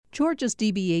Georgia's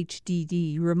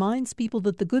DBHDD reminds people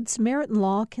that the Good Samaritan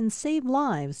law can save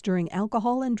lives during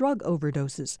alcohol and drug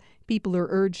overdoses. People are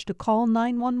urged to call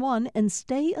 911 and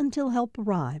stay until help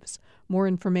arrives. More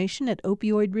information at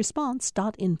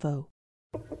opioidresponse.info.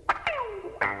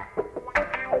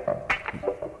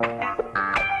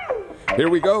 Here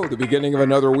we go, the beginning of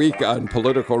another week on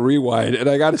Political Rewind. And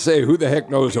I got to say, who the heck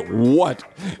knows what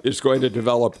is going to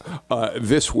develop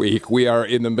this week? We are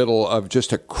in the middle of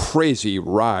just a crazy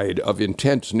ride of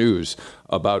intense news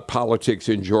about politics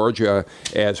in Georgia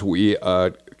as we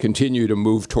continue to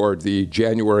move toward the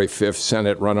January 5th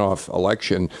Senate runoff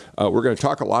election. We're going to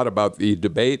talk a lot about the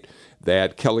debate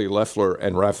that Kelly Loeffler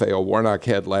and Raphael Warnock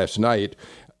had last night.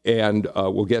 And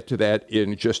we'll get to that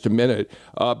in just a minute.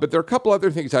 But there are a couple other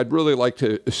things I'd really like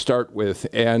to start with.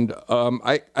 And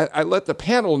I let the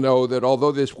panel know that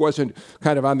although this wasn't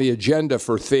kind of on the agenda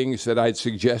for things that I'd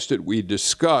suggested we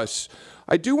discuss,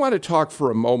 I do want to talk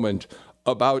for a moment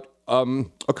about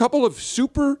a couple of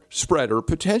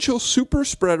potential super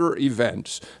spreader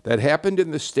events that happened in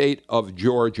the state of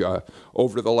Georgia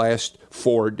over the last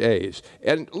 4 days.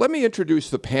 And let me introduce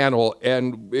the panel,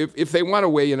 and if they want to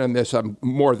weigh in on this, I'm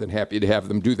more than happy to have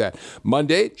them do that.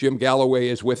 Monday, Jim Galloway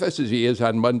is with us, as he is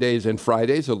on Mondays and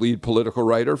Fridays, a lead political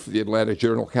writer for the Atlanta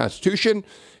Journal-Constitution.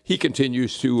 He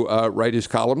continues to write his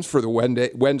columns for the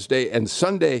Wednesday and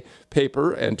Sunday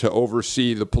paper and to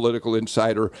oversee the Political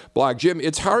Insider blog. Jim,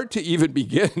 it's hard to even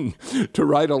begin to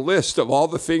write a list of all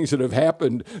the things that have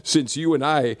happened since you and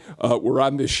I were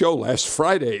on this show last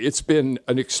Friday. It's been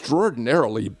an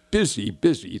extraordinarily busy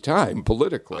time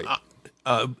politically.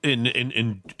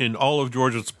 In all of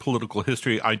Georgia's political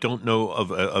history, I don't know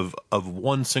of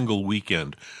one single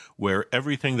weekend where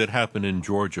everything that happened in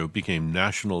Georgia became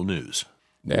national news.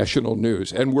 National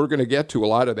news. And we're going to get to a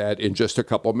lot of that in just a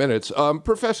couple minutes.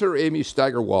 Professor Amy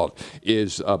Steigerwalt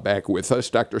is back with us.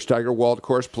 Dr. Steigerwalt, of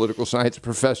course, political science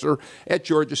professor at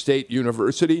Georgia State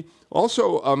University.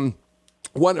 Also,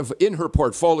 in her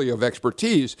portfolio of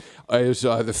expertise is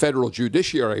the federal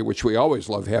judiciary, which we always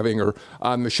love having her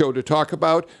on the show to talk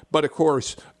about. But, of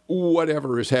course,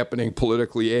 whatever is happening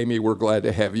politically, Amy, we're glad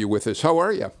to have you with us. How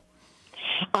are you?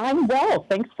 I'm well.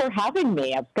 Thanks for having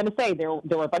me. I was going to say there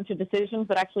were a bunch of decisions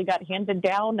that actually got handed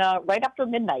down right after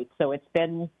midnight, so it's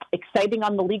been exciting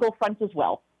on the legal front as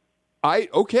well.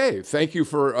 Okay. Thank you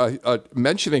for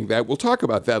mentioning that. We'll talk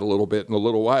about that a little bit in a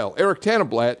little while. Eric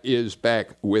Tanenblatt is back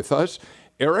with us.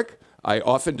 Eric, I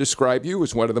often describe you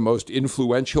as one of the most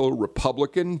influential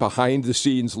Republican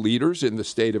behind-the-scenes leaders in the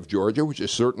state of Georgia, which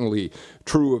is certainly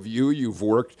true of you. You've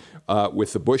worked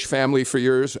with the Bush family for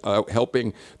years,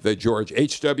 helping the George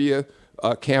H.W.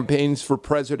 Campaigns for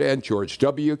president, George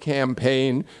W.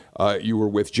 campaign. You were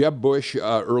with Jeb Bush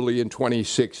early in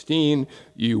 2016.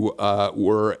 You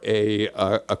were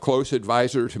a close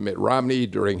advisor to Mitt Romney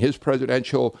during his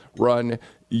presidential run.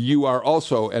 You are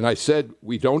also, and I said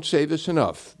we don't say this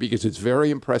enough because it's a very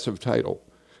impressive title,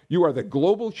 you are the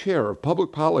global chair of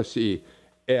public policy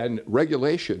and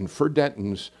regulation for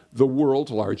Dentons, the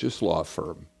world's largest law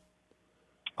firm.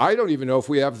 I don't even know if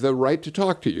we have the right to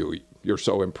talk to you. You're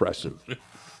so impressive.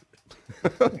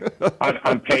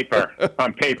 on paper.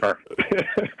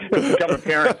 It'll become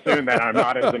apparent soon that I'm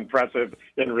not as impressive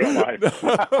in real life.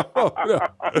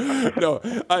 No.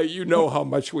 You know how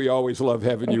much we always love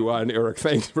having you on, Eric.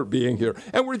 Thanks for being here.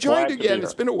 And we're joined again.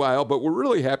 It's been a while, but we're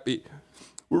really happy.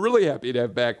 We're really happy to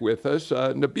have back with us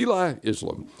Nabilah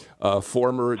Islam,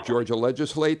 former Georgia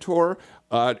legislator.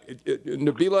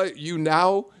 Nabilah, you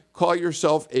now call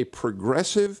yourself a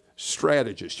progressive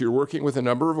strategist. You're working with a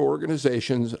number of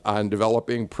organizations on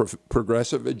developing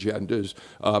progressive agendas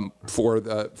for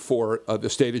the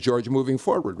state of Georgia moving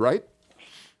forward, right?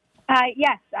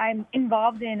 Yes, I'm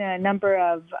involved in a number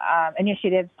of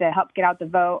initiatives to help get out the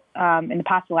vote in the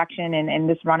past election and in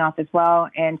this runoff as well.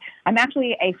 And I'm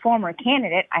actually a former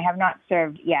candidate. I have not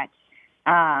served yet.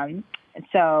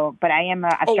 But I am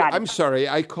a strategist. I'm sorry.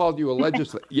 I called you a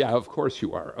legislator. Yeah, of course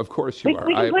you are. Of course you are.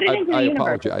 We can put it into the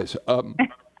universe. Apologize.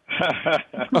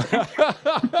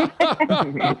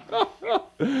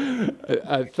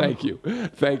 Thank you.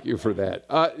 Thank you for that.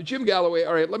 Jim Galloway,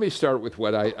 all right, let me start with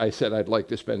what I said I'd like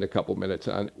to spend a couple minutes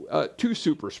on. Two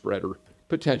super spreader,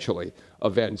 potentially,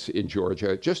 events in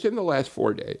Georgia just in the last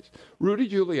 4 days. Rudy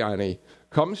Giuliani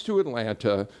comes to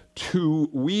Atlanta to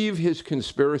weave his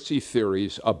conspiracy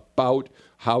theories about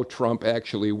how Trump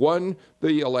actually won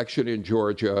the election in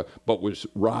Georgia, but was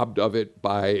robbed of it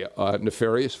by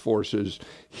nefarious forces.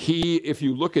 If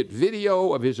you look at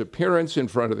video of his appearance in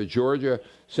front of the Georgia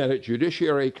Senate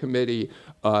Judiciary Committee,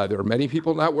 there are many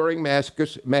people not wearing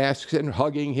masks and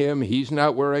hugging him. He's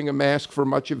not wearing a mask for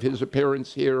much of his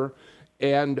appearance here.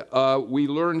 And we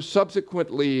learned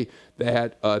subsequently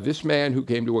that this man who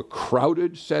came to a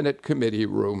crowded Senate committee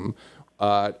room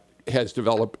has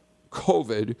developed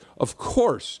COVID. Of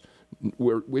course,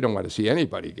 we don't want to see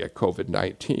anybody get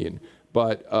COVID-19,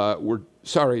 but we're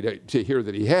sorry to hear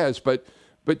that he has. But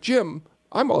Jim,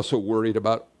 I'm also worried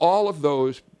about all of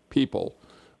those people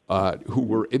who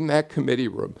were in that committee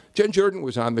room. Jen Jordan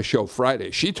was on the show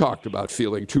Friday. She talked about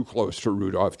feeling too close to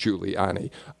Rudolph Giuliani,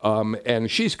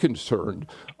 and she's concerned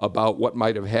about what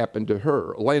might have happened to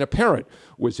her. Elena Parent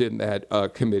was in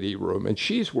that committee room, and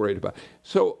she's worried about it.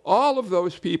 So all of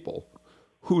those people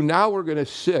who now are going to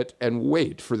sit and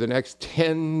wait for the next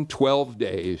 10, 12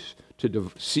 days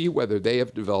to see whether they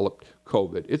have developed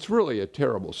COVID. It's really a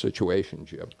terrible situation,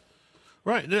 Jim.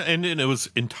 Right, and it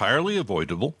was entirely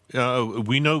avoidable.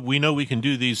 We know we can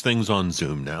do these things on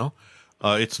Zoom now.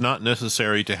 It's not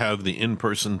necessary to have the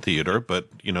in-person theater, but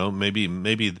maybe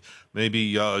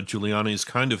Giuliani's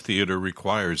kind of theater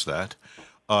requires that.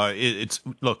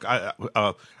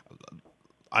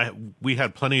 We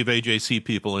had plenty of AJC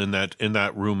people in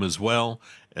that room as well,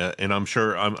 and I'm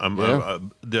sure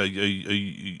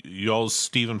y'all's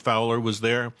Stephen Fowler was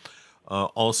there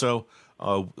also.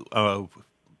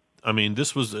 I mean,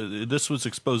 this was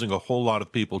exposing a whole lot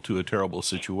of people to a terrible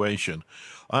situation,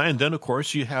 and then of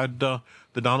course you had the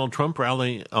Donald Trump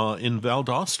rally in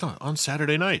Valdosta on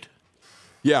Saturday night.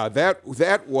 Yeah, there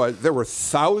were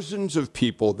thousands of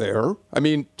people there. I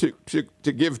mean, to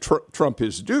give Trump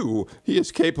his due, he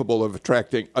is capable of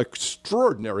attracting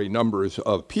extraordinary numbers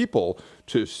of people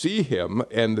to see him,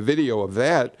 and the video of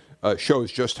that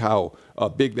shows just how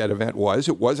big that event was.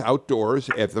 It was outdoors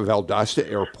at the Valdosta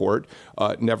airport.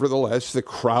 Nevertheless, the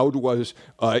crowd was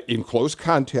in close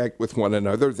contact with one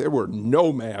another. There were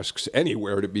no masks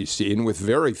anywhere to be seen, with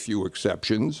very few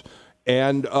exceptions,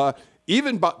 and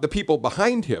even the people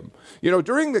behind him.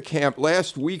 During the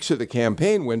last weeks of the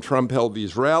campaign, when Trump held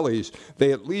these rallies,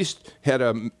 they at least had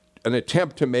an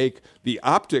attempt to make the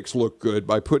optics look good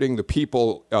by putting the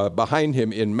people behind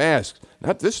him in masks.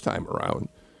 Not this time around.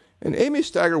 And Amy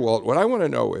Steigerwalt, what I want to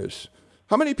know is,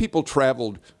 how many people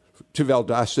traveled to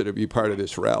Valdosta to be part of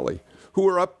this rally, who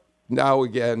are up now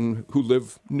again, who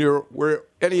live near where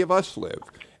any of us live?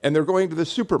 And they're going to the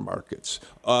supermarkets,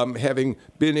 having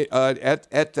been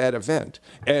at that event.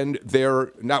 And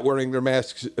they're not wearing their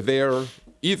masks there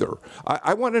either.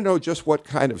 I want to know just what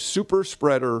kind of super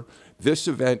spreader this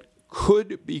event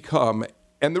could become.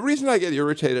 And the reason I get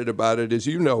irritated about it is,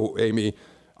 Amy,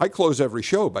 I close every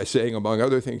show by saying, among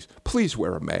other things, please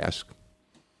wear a mask.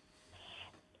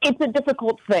 It's a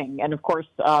difficult thing. And of course,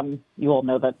 you all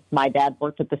know that my dad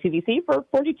worked at the CDC for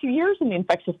 42 years in the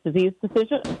infectious disease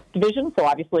division. So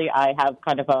obviously I have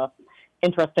kind of a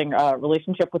interesting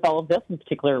relationship with all of this, in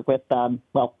particular with,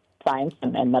 science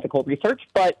and medical research.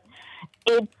 But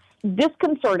it's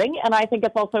disconcerting. And I think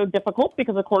it's also difficult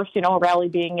because, of course, a rally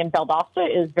being in Valdosta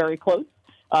is very close.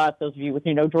 Those of you with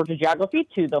Georgia geography,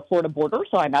 to the Florida border.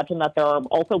 So I imagine that there are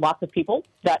also lots of people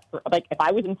that, like, if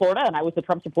I was in Florida and I was a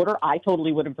Trump supporter, I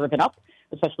totally would have driven up,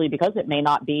 especially because it may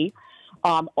not be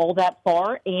all that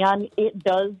far. And it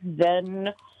does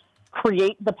then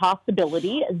create the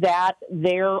possibility that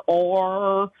there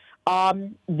are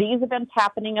these events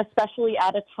happening, especially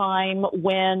at a time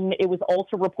when it was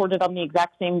also reported on the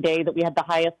exact same day that we had the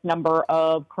highest number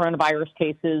of coronavirus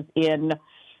cases in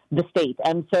the state.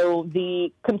 And so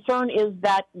the concern is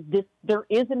that there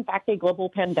is, in fact, a global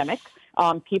pandemic.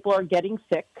 People are getting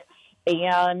sick,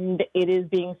 and it is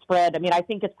being spread. I mean, I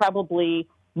think it's probably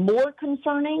more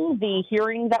concerning, the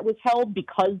hearing that was held,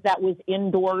 because that was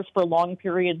indoors for long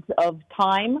periods of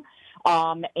time,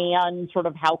 and sort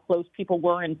of how close people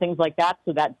were and things like that.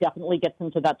 So that definitely gets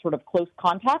into that sort of close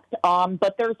contact.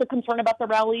 But there's a concern about the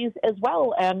rallies as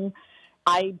well. And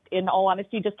I, in all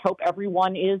honesty, just hope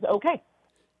everyone is okay.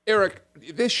 Eric,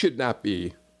 this should not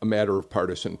be a matter of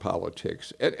partisan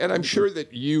politics. And I'm sure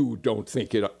that you don't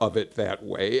think of it that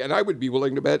way. And I would be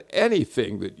willing to bet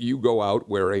anything that you go out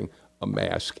wearing a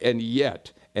mask. And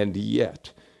yet,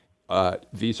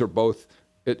 these are both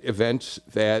events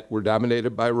that were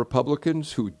dominated by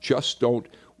Republicans who just don't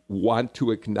want to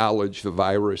acknowledge the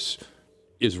virus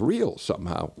is real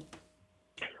somehow.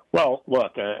 Well,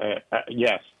 look,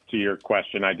 yes, to your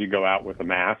question, I do go out with a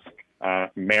mask.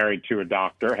 Married to a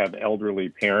doctor, have elderly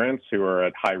parents who are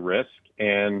at high risk,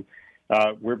 and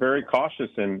we're very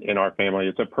cautious in our family.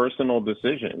 It's a personal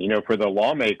decision. For the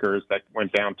lawmakers that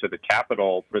went down to the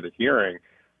Capitol for the hearing,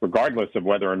 regardless of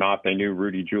whether or not they knew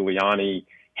Rudy Giuliani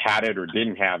had it or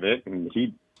didn't have it, and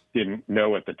he didn't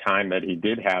know at the time that he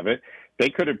did have it, they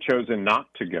could have chosen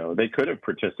not to go. They could have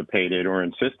participated or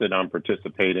insisted on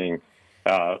participating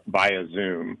via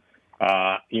Zoom.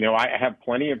 I have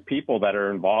plenty of people that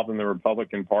are involved in the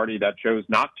Republican Party that chose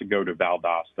not to go to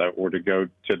Valdosta or to go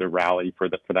to the rally for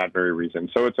that very reason.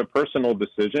 So it's a personal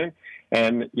decision.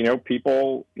 And,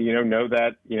 people, know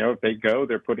that, if they go,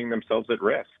 they're putting themselves at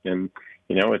risk. And,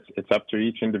 it's up to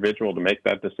each individual to make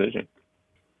that decision.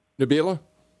 Nabilah?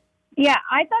 Yeah,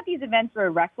 I thought these events were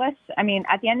reckless. I mean,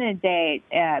 at the end of the day,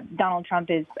 Donald Trump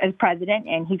is president,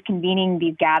 and he's convening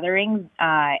these gatherings.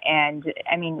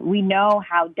 We know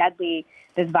how deadly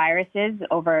this virus is.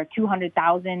 Over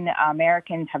 200,000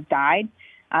 Americans have died.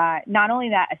 Not only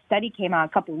that, a study came out a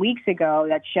couple weeks ago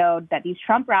that showed that these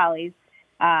Trump rallies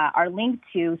are linked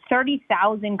to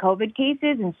 30,000 COVID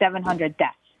cases and 700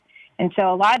 deaths. And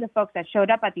so a lot of the folks that showed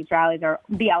up at these rallies are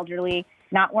the elderly,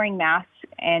 not wearing masks.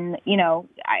 And,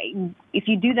 if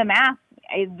you do the math,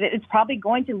 it's probably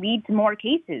going to lead to more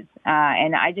cases.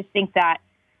 And I just think that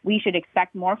we should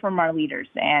expect more from our leaders.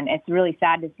 And it's really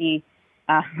sad to see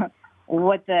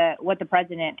what the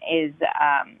president is,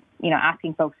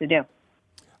 asking folks to do.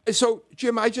 So,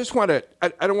 Jim, I just want to,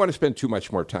 I don't want to spend too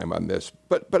much more time on this,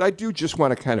 but I do just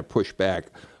want to kind of push back.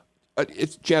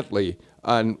 It's gently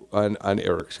on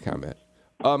Eric's comment.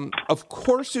 Of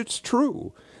course, it's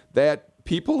true that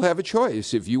people have a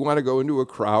choice. If you want to go into a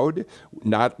crowd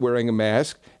not wearing a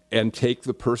mask and take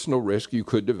the personal risk you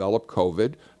could develop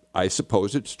COVID, I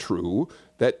suppose it's true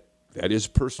that that is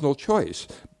personal choice.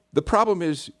 The problem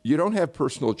is you don't have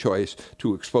personal choice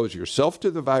to expose yourself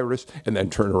to the virus and then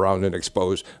turn around and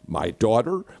expose my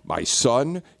daughter, my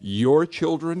son, your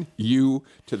children, you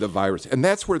to the virus. And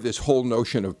that's where this whole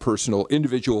notion of personal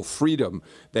individual freedom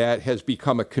that has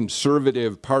become a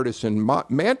conservative partisan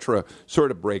mantra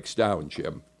sort of breaks down,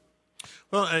 Jim.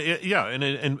 Well, yeah,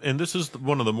 and this is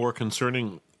one of the more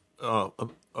concerning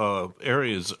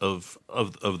areas of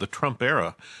the Trump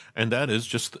era, and that is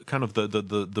just kind of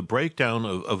the breakdown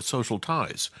of social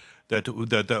ties. That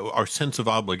our sense of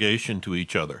obligation to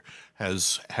each other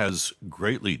has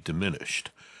greatly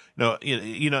diminished. Now,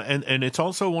 and it's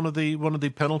also one of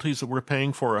the penalties that we're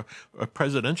paying for a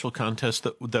presidential contest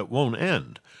that won't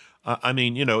end. Let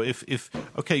us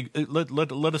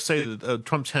say that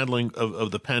Trump's handling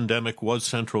of the pandemic was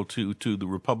central to the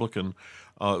Republican.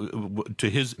 To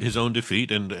his own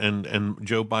defeat and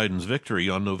Joe Biden's victory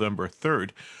on November 3rd.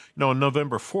 On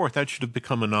November 4th, that should have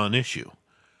become a non-issue.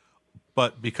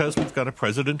 But because we've got a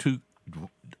president who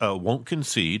won't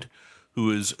concede, who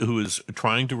is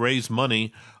trying to raise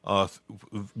money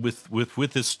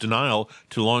with this denial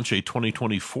to launch a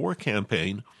 2024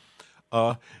 campaign,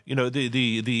 the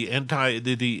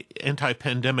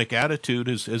anti-pandemic attitude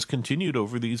has continued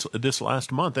over this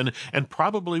last month and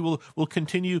probably will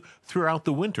continue throughout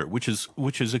the winter, which is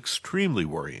extremely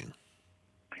worrying.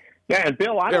 Yeah, and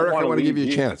Bill, I want to give you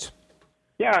a chance.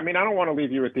 Yeah, I don't want to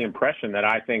leave you with the impression that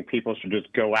I think people should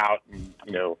just go out and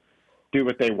do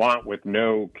what they want with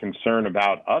no concern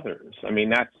about others.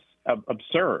 That's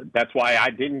absurd. That's why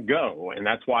I didn't go. And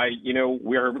that's why,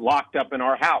 we're locked up in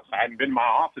our house. I hadn't been in my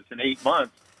office in 8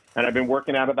 months and I've been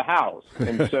working out of the house.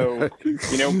 And so,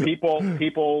 people,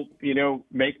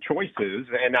 make choices.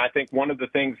 And I think one of the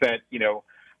things that,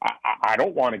 I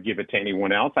don't want to give it to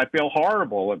anyone else. I feel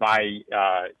horrible if I,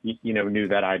 knew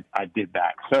that I did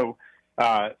that. So,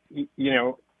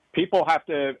 people have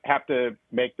to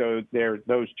make those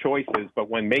choices, but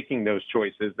when making those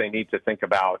choices, they need to think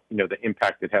about the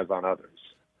impact it has on others.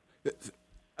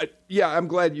 Yeah, I'm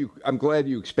glad you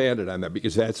expanded on that,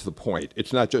 because that's the point.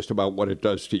 It's not just about what it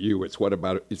does to you; it's what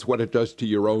it does to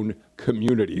your own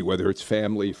community, whether it's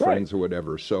family, friends, right, or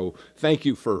whatever. So, thank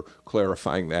you for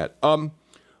clarifying that. All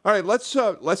right,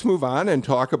 let's move on and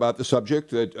talk about the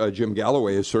subject that Jim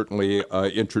Galloway has certainly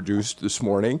introduced this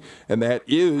morning, and that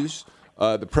is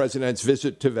the president's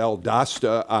visit to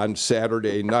Valdosta on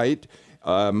Saturday night.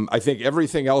 I think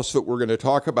everything else that we're going to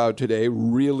talk about today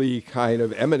really kind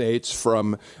of emanates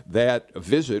from that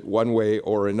visit one way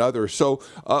or another. So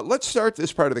let's start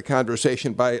this part of the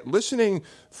conversation by listening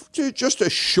to just a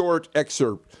short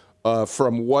excerpt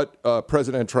from what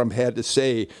President Trump had to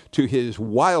say to his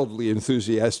wildly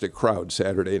enthusiastic crowd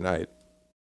Saturday night.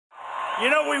 We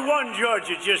won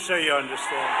Georgia, just so you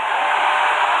understand.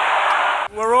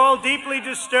 We're all deeply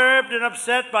disturbed and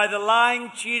upset by the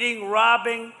lying, cheating,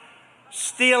 robbing,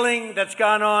 stealing that's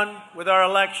gone on with our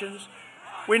elections.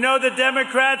 We know the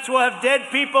Democrats will have dead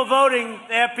people voting.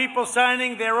 They have people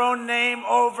signing their own name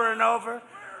over and over.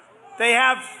 They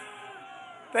have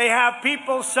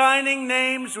people signing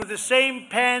names with the same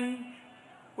pen,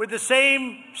 with the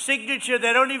same signature.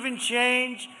 They don't even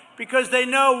change, because they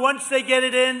know once they get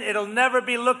it in, it'll never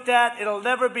be looked at. It'll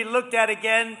never be looked at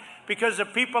again, because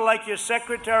of people like your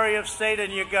Secretary of State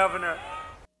and your governor.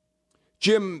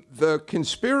 Jim, the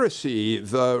conspiracy,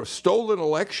 the stolen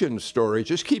election story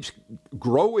just keeps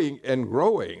growing and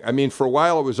growing. I mean, for a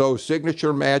while it was,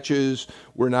 signature matches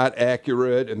were not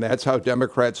accurate, and that's how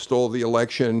Democrats stole the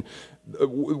election.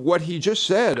 What he just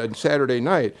said on Saturday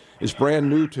night is brand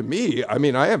new to me. I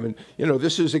mean, I haven't,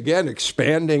 this is, again,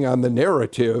 expanding on the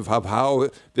narrative of how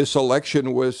this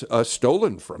election was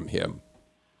stolen from him.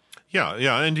 Yeah,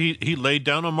 and he laid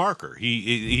down a marker.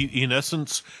 He in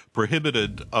essence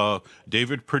prohibited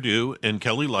David Perdue and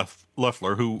Kelly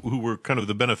Loeffler, who were kind of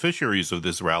the beneficiaries of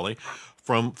this rally,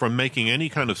 from making any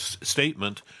kind of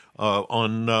statement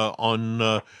on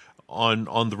the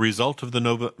result of the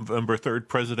November 3rd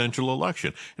presidential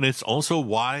election. And it's also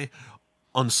why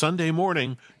on Sunday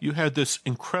morning you had this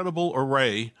incredible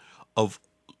array of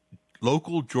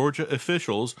local Georgia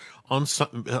officials on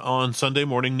Sunday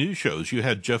morning news shows. You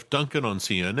had Jeff Duncan on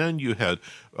CNN. You had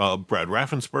Brad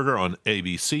Raffensperger on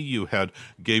ABC. You had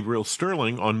Gabriel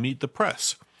Sterling on Meet the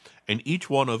Press. And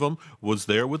each one of them was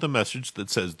there with a message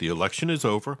that says the election is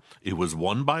over. It was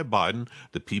won by Biden.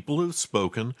 The people have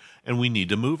spoken, and we need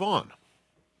to move on.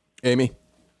 Amy?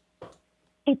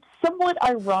 It's somewhat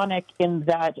ironic in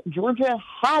that Georgia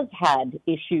has had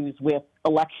issues with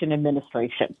election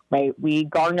administration, right? We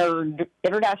garnered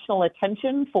international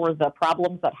attention for the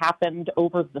problems that happened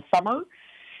over the summer,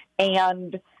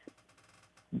 and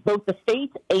both the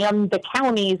state and the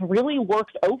counties really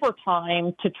worked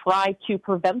overtime to try to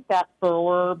prevent that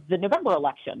for the November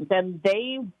elections. And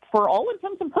they, for all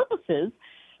intents and purposes,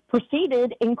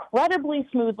 proceeded incredibly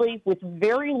smoothly with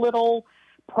very little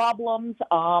problems.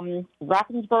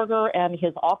 Raffensperger and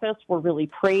his office were really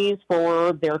praised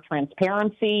for their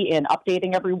transparency in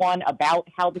updating everyone about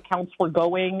how the counts were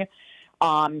going.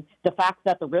 The fact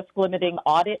that the risk-limiting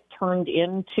audit turned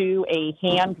into a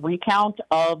hand recount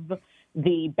of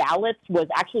the ballots was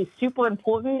actually super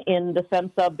important in the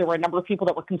sense of there were a number of people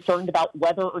that were concerned about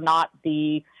whether or not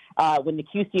when the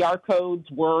QCR codes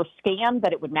were scanned,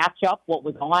 that it would match up what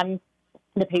was on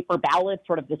the paper ballot,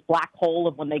 sort of this black hole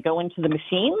of when they go into the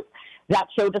machines. That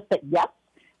showed us that, yes,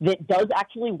 that does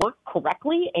actually work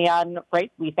correctly. And,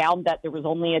 right, we found that there was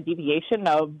only a deviation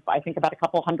of, I think, about a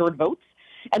couple hundred votes.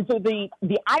 And so the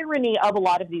irony of a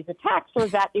lot of these attacks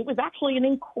was that it was actually an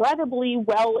incredibly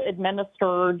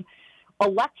well-administered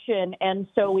election. And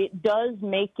so it does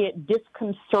make it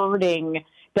disconcerting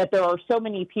that there are so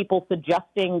many people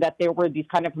suggesting that there were these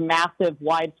kind of massive,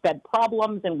 widespread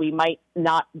problems, and we might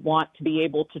not want to be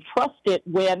able to trust it,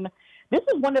 when this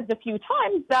is one of the few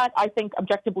times that I think,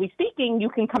 objectively speaking, you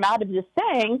can come out of this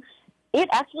saying it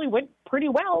actually went pretty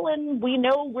well, and we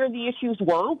know where the issues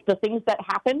were. The things that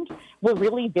happened were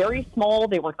really very small.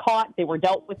 They were caught. They were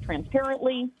dealt with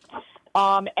transparently.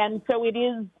 And so it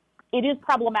is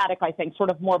problematic, I think, sort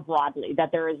of more broadly,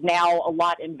 that there is now a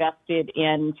lot invested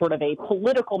in sort of a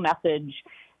political message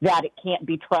that it can't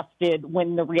be trusted,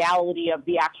 when the reality of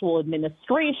the actual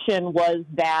administration was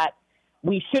that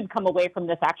we should come away from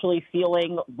this actually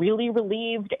feeling really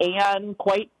relieved and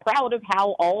quite proud of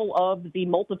how all of the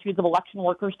multitudes of election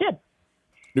workers did.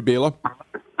 Nabilah?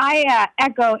 I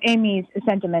echo Amy's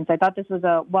sentiments. I thought this was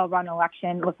a well-run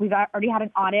election. Look, we've already had an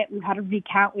audit. We've had a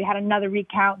recount. We had another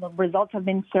recount. The results have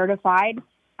been certified.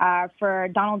 For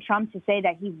Donald Trump to say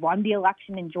that he won the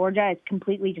election in Georgia is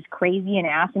completely just crazy and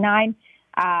asinine.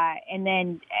 And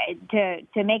then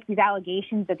to make these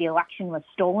allegations that the election was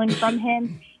stolen from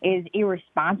him is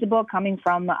irresponsible, coming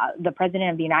from the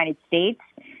President of the United States.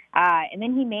 And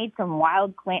then he made some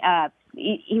wild claim.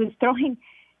 He was throwing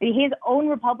his own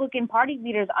Republican Party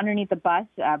leaders underneath the bus,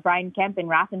 Brian Kemp and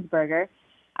Raffensperger,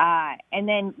 and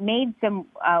then made some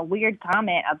weird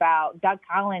comment about Doug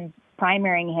Collins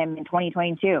primarying him in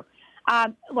 2022.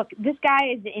 Look, this guy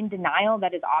is in denial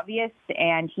that is obvious,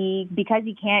 and because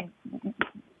he can't,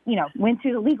 win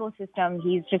through the legal system,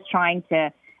 he's just trying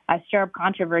to stir up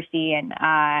controversy. And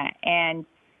I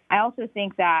also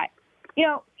think that,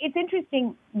 it's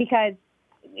interesting because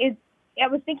I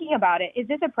was thinking about it. Is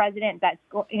this a president that's,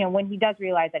 when he does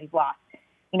realize that he's lost,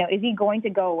 is he going to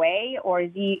go away, or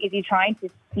is he trying to,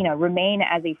 remain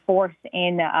as a force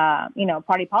in,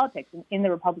 party politics in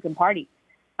the Republican Party?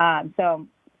 So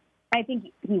I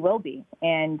think he will be.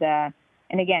 And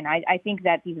again, I think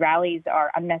that these rallies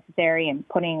are unnecessary and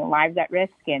putting lives at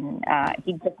risk, and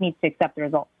he just needs to accept the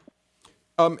results.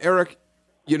 Eric,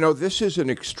 this is an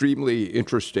extremely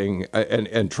interesting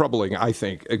and troubling, I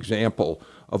think, example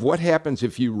of what happens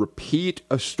if you repeat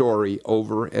a story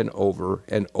over and over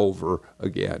and over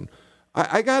again.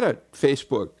 I got a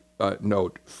Facebook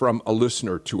note from a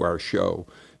listener to our show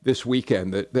this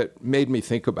weekend that made me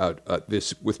think about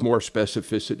this with more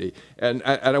specificity. And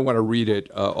I don't want to read it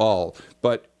all,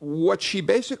 but what she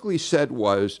basically said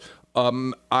was,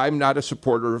 I'm not a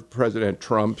supporter of President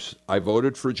Trump's. I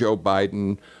voted for Joe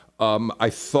Biden. I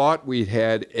thought we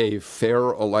had a fair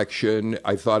election.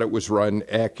 I thought it was run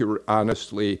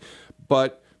honestly,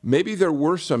 but maybe there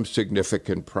were some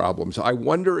significant problems. I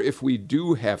wonder if we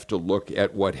do have to look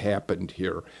at what happened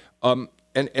here. And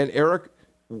Eric,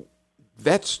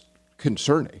 that's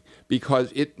concerning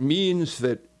because it means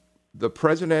that the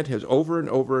president has over and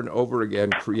over and over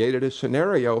again created a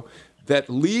scenario that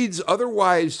leads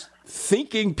otherwise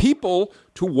thinking people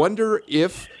to wonder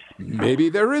if maybe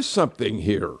there is something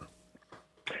here.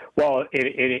 Well,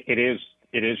 it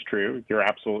is true. You're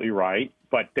absolutely right.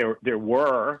 But there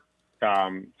were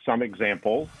some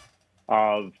examples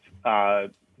of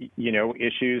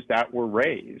issues that were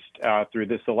raised through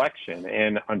this election,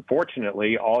 and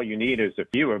unfortunately, all you need is a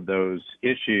few of those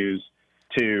issues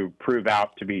to prove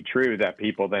out to be true. That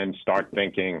people then start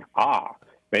thinking,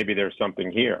 maybe there's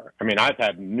something here. I mean, I've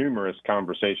had numerous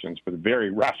conversations with very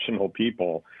rational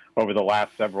people over the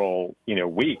last several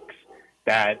weeks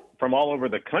that from all over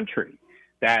the country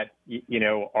that,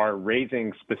 are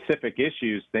raising specific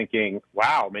issues thinking,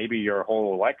 wow, maybe your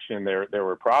whole election, there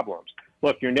were problems.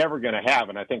 Look, you're never going to have,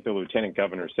 and I think the lieutenant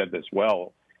governor said this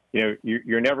well,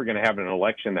 you're never going to have an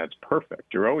election that's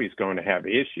perfect. You're always going to have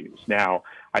issues. Now,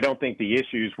 I don't think the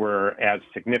issues were as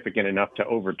significant enough to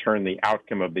overturn the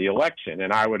outcome of the election.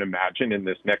 And I would imagine in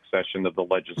this next session of the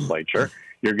legislature,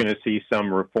 you're going to see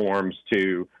some reforms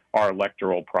to our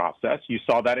electoral process. You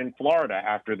saw that in Florida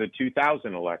after the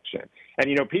 2000 election.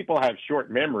 And, people have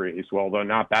short memories, well, though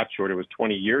not that short, it was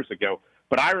 20 years ago.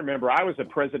 But I remember I was a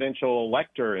presidential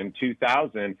elector in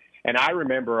 2000, and I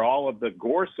remember all of the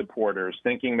Gore supporters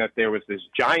thinking that there was this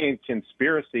giant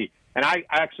conspiracy. And I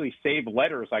actually saved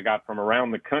letters I got from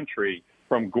around the country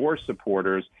from Gore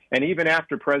supporters. And even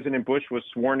after President Bush was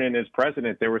sworn in as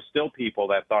president, there were still people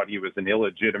that thought he was an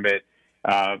illegitimate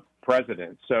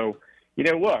president. So,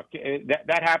 look,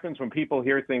 that happens when people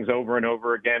hear things over and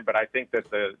over again. But I think that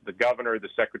the governor, the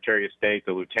secretary of state,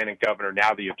 the lieutenant governor,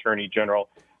 now the attorney general,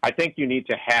 I think you need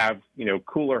to have,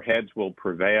 cooler heads will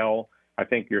prevail. I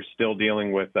think you're still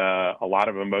dealing with a lot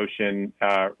of emotion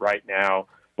right now.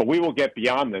 But we will get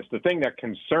beyond this. The thing that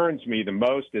concerns me the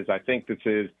most is I think this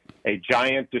is a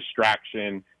giant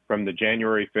distraction from the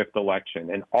January 5th election.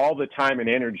 And all the time and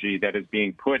energy that is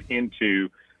being put into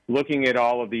looking at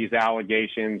all of these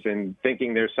allegations and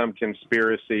thinking there's some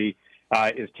conspiracy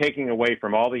is taking away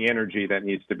from all the energy that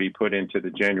needs to be put into the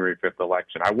January 5th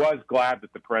election. I was glad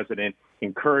that the president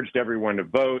encouraged everyone to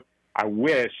vote. I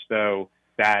wish, though,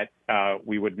 that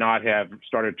we would not have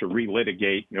started to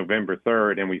relitigate November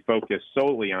 3rd and we focus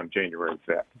solely on January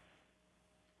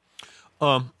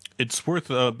 5th. It's worth,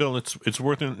 Bill. It's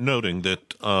worth noting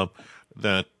that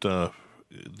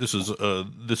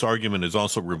this argument is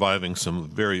also reviving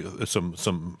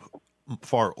some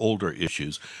far older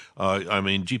issues.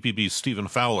 GPB's Stephen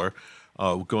Fowler,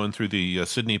 going through the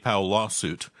Sidney Powell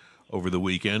lawsuit over the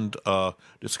weekend,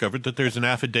 discovered that there's an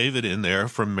affidavit in there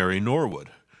from Mary Norwood,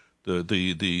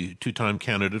 the two-time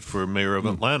candidate for mayor of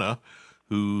Atlanta,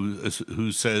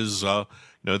 who says that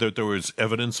there was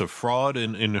evidence of fraud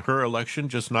in her election,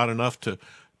 just not enough to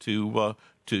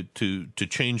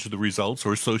change the results,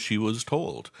 or so she was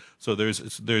told. So there's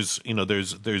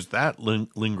that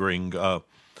lingering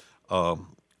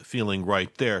feeling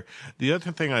right there. The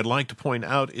other thing I'd like to point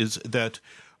out is that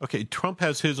Trump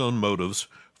has his own motives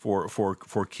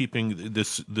for keeping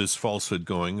this falsehood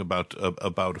going about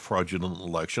a fraudulent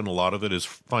election. A lot of it is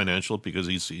financial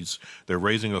because they're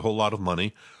raising a whole lot of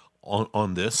money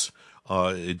on this.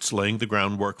 It's laying the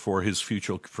groundwork for his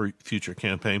future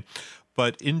campaign.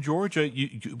 But in Georgia,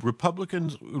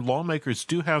 Republican lawmakers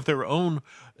do have their own.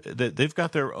 They've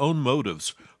got their own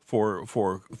motives for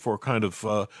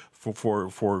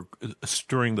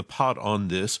stirring the pot on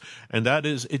this, and that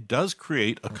is it does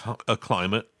create a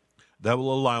climate that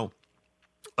will allow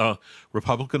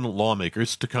Republican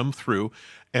lawmakers to come through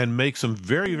and make some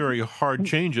very, very hard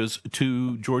changes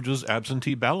to Georgia's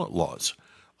absentee ballot laws.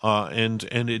 We'll be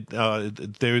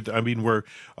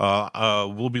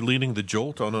leading the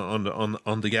jolt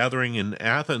on the gathering in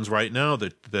Athens right now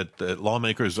that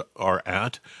lawmakers are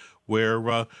at,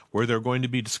 where they're going to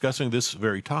be discussing this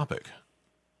very topic.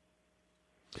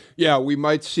 Yeah, we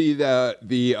might see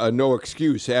the no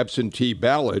excuse absentee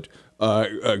ballot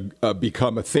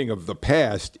become a thing of the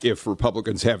past if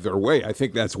Republicans have their way. I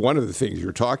think that's one of the things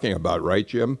you're talking about, right,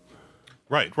 Jim?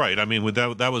 Right. I mean,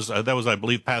 that was I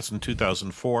believe passed in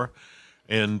 2004,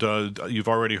 And you've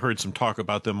already heard some talk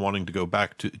about them wanting to go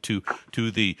back to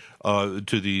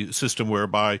the system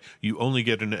whereby you only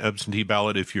get an absentee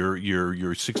ballot if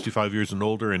you're 65 years and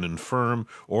older and infirm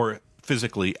or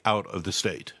physically out of the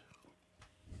state.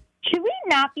 Should we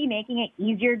not be making it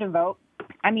easier to vote?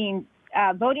 I mean,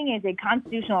 voting is a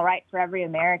constitutional right for every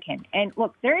American. And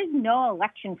look, there is no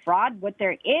election fraud. What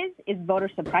there is voter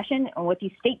suppression. And what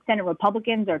these state Senate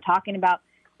Republicans are talking about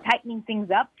tightening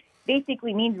things up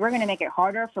basically means we're going to make it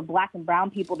harder for black and brown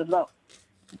people to vote.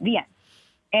 The end.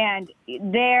 And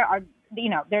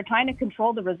they're trying to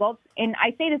control the results. And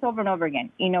I say this over and over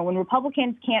again. When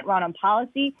Republicans can't run on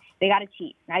policy, they got to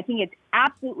cheat. And I think it's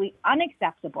absolutely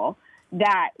unacceptable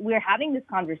that we're having this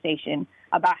conversation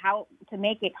about how to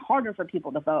make it harder for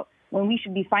people to vote when we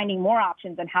should be finding more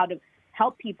options on how to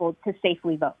help people to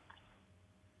safely vote.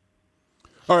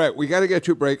 All right, we got to get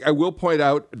to a break. I will point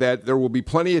out that there will be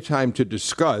plenty of time to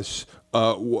discuss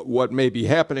what may be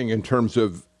happening in terms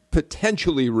of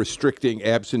potentially restricting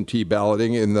absentee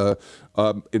balloting in the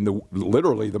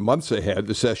literally the months ahead.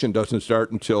 The session doesn't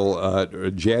start until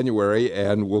January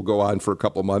and will go on for a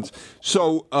couple months.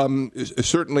 So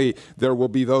certainly there will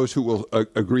be those who will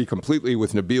agree completely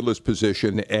with Nabilah's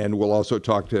position, and we'll also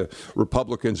talk to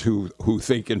Republicans who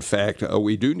think, in fact,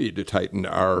 we do need to tighten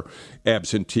our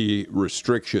absentee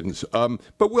restrictions.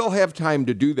 But we'll have time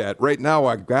to do that. Right now,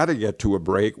 I've got to get to a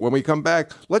break. When we come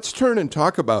back, let's turn and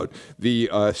talk about the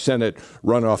Senate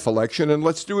runoff election, and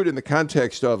let's do it in the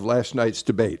context of last night's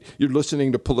debate. You're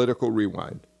listening to Political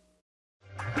Rewind.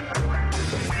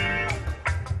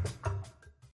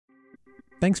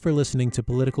 Thanks for listening to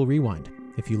Political Rewind.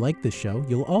 If you like this show,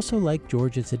 you'll also like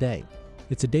Georgia Today.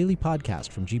 It's a daily podcast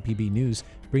from GPB News,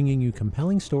 bringing you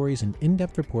compelling stories and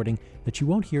in-depth reporting that you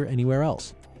won't hear anywhere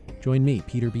else. Join me,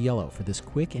 Peter Biello, for this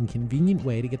quick and convenient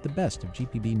way to get the best of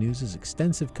GPB News'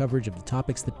 extensive coverage of the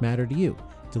topics that matter to you,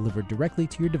 delivered directly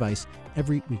to your device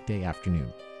every weekday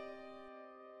afternoon.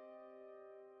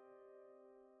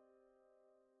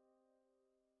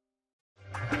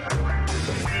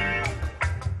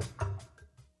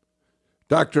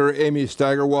 Dr. Amy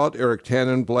Steigerwalt, Eric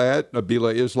Tanenblatt,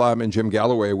 Nabilah Islam, and Jim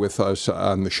Galloway with us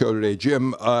on the show today.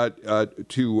 Jim,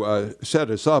 to set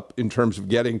us up in terms of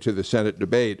getting to the Senate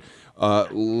debate,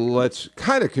 let's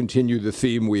kind of continue the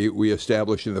theme we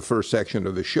established in the first section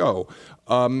of the show.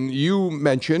 You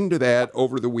mentioned that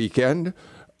over the weekend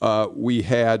we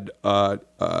had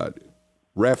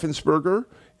Raffensperger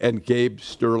and Gabe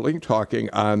Sterling talking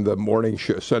on the morning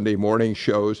show, Sunday morning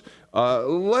shows.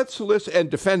 Let's listen, and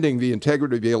defending the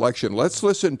integrity of the election. Let's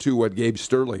listen to what Gabe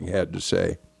Sterling had to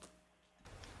say.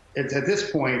 At this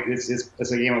point,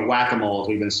 it's a game of whack-a-mole, as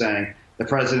we've been saying. The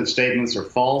president's statements are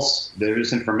false. They're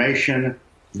disinformation.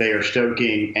 They are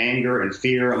stoking anger and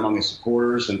fear among his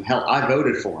supporters. And hell, I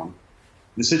voted for him.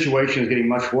 The situation is getting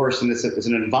much worse, and it's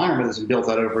an environment that's been built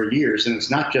out over years. And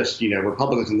it's not just,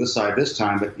 Republicans on this side this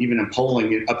time, but even in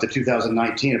polling up to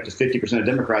 2019, up to 50% of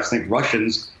Democrats think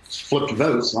Russians flipped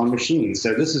votes on machines.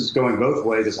 So this is going both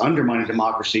ways. It's undermining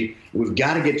democracy. We've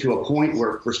got to get to a point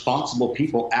where responsible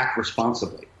people act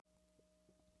responsibly.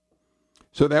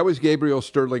 So that was Gabriel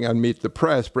Sterling on Meet the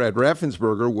Press. Brad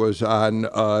Raffensperger was on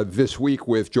This Week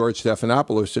with George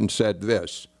Stephanopoulos and said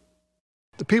this.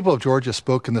 The people of Georgia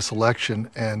spoke in this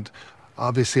election, and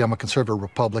obviously I'm a conservative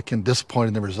Republican, disappointed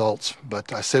in the results,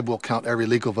 but I said we'll count every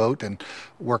legal vote and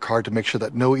work hard to make sure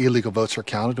that no illegal votes are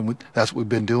counted, and that's what we've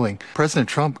been doing. President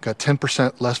Trump got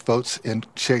 10% less votes in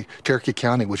Cherokee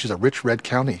County, which is a rich red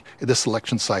county in this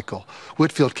election cycle.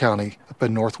 Whitfield County up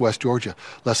in northwest Georgia,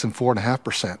 less than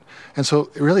 4.5%. And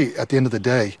so really, at the end of the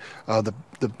day, the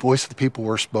voice of the people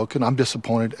were spoken. I'm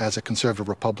disappointed as a conservative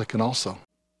Republican also.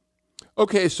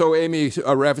 Okay, so Amy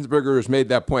Raffensperger has made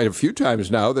that point a few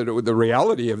times now that the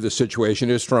reality of the situation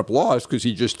is Trump lost because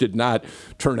he just did not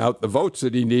turn out the votes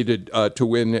that he needed to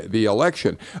win the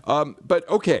election. But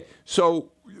okay, so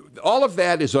all of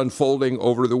that is unfolding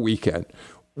over the weekend.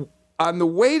 On the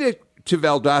way to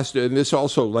Valdosta, and this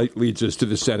also leads us to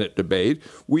the Senate debate,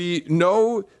 we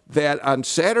know that on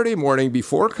Saturday morning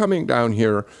before coming down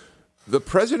here, the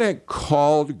president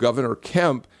called Governor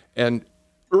Kemp and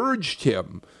urged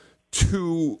him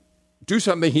to do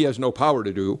something he has no power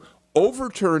to do,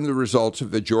 overturn the results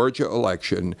of the Georgia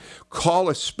election, call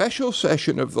a special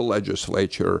session of the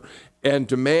legislature, and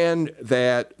demand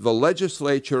that the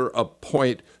legislature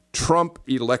appoint Trump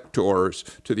electors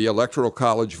to the Electoral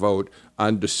College vote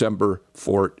on December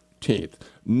 14th.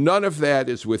 None of that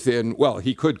is within, well,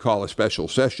 he could call a special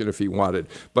session if he wanted,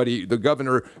 but the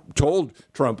governor told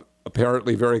Trump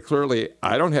apparently very clearly,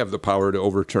 I don't have the power to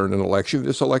overturn an election.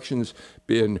 This election's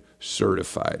been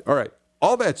certified. All right.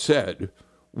 All that said,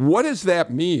 what does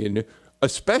that mean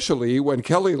especially when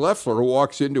Kelly Loeffler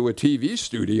walks into a TV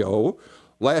studio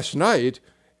last night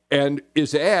and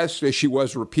is asked, as she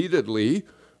was repeatedly,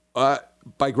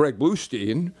 by Greg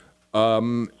Bluestein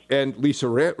and Lisa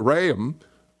Rayam,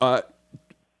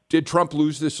 did Trump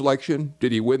lose this election?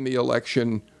 Did he win the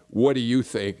election? What do you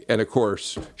think? And, of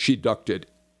course, she ducked it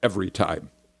every time.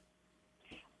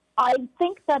 I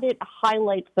think that it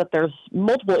highlights that there's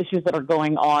multiple issues that are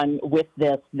going on with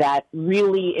this that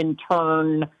really, in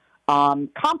turn,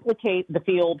 complicate the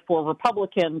field for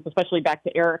Republicans, especially back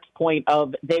to Eric's point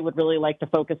of they would really like to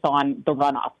focus on the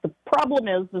runoff. The problem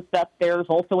is that there's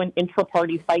also an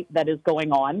intra-party fight that is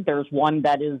going on. There's one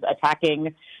that is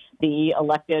attacking the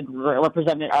elected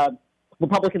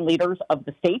Republican leaders of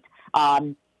the state.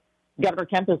 Governor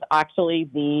Kemp is actually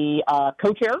the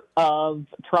co-chair of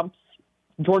Trump's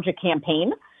Georgia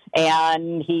campaign,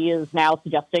 and he is now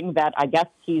suggesting that I guess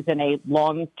he's in a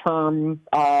long-term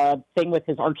thing with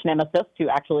his arch nemesis to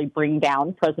actually bring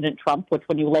down President Trump, which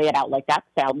when you lay it out like that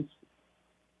sounds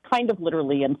kind of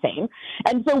literally insane.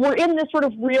 And so we're in this sort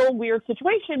of real weird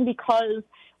situation because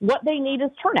what they need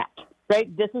is turnout,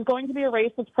 right? This is going to be a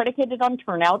race that's predicated on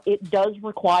turnout. It does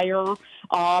require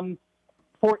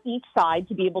for each side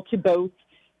to be able to both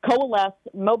coalesce,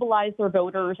 mobilize their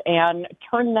voters, and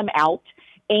turn them out.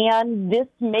 And this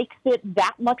makes it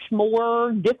that much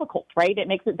more difficult, right? It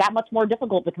makes it that much more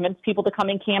difficult to convince people to come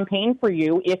and campaign for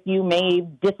you if you may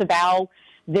disavow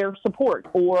their support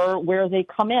or where they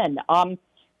come in.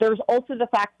 There's also the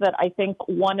fact that I think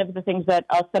one of the things that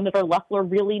Senator Loeffler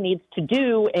really needs to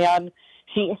do, and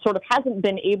she sort of hasn't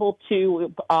been able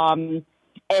to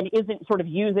and isn't sort of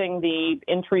using the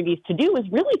entreaties to do, is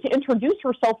really to introduce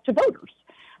herself to voters.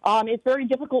 It's very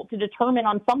difficult to determine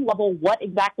on some level what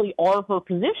exactly are her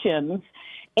positions,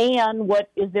 and what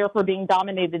is therefore being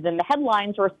dominated in the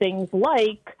headlines are things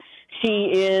like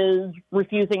she is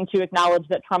refusing to acknowledge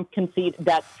that Trump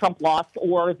lost,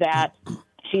 or that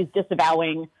she's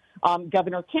disavowing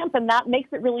Governor Kemp, and that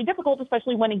makes it really difficult,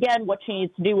 especially when, again, what she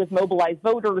needs to do is mobilize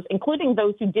voters, including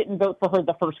those who didn't vote for her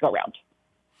the first go-round.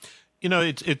 You know,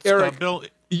 it's Eric, Bill.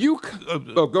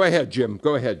 Go ahead, Jim.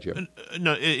 Go ahead, Jim.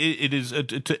 No, it is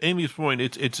to Amy's point.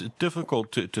 It's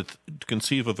difficult to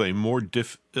conceive of a more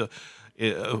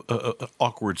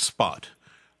awkward spot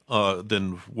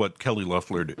than what Kelly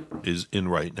Loeffler is in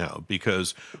right now,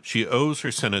 because she owes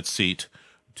her Senate seat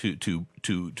to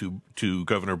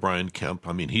Governor Brian Kemp.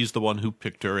 I mean, he's the one who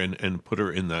picked her and put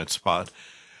her in that spot.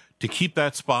 To keep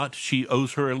that spot, she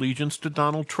owes her allegiance to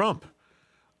Donald Trump.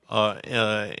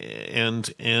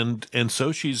 And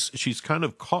so she's kind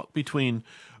of caught between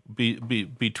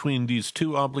these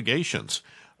two obligations,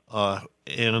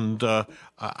 and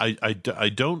I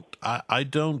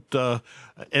don't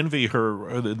envy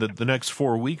her the next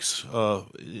 4 weeks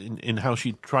in how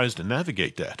she tries to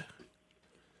navigate that.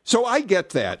 So I get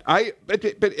that.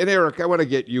 But Eric, I want to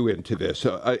get you into this,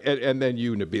 and then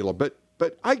you, Nabilah.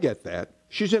 But I get that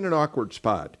she's in an awkward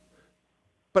spot.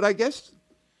 But I guess.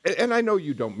 And I know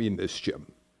you don't mean this, Jim.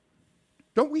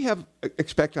 Don't we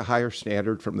expect a higher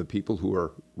standard from the people who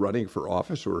are running for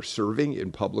office or are serving in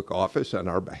public office on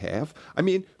our behalf? I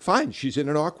mean, fine, she's in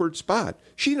an awkward spot.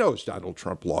 She knows Donald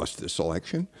Trump lost this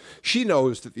election. She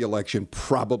knows that the election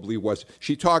probably was.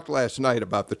 She talked last night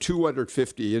about the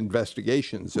 250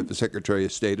 investigations that the Secretary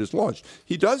of State has launched.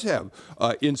 He does have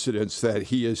incidents that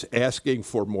he is asking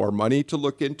for more money to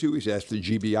look into. He's asked the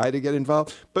GBI to get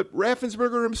involved. But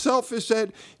Raffensperger himself has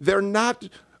said they're not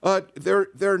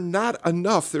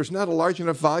enough. There's not a large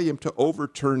enough volume to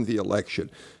overturn the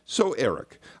election. So,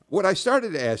 Eric, what I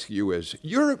started to ask you is,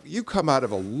 you come out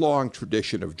of a long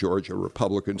tradition of Georgia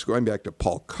Republicans, going back to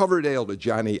Paul Coverdale, to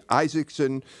Johnny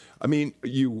Isakson. I mean,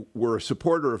 you were a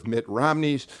supporter of Mitt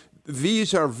Romney's.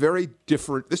 These are very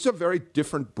different. This is a very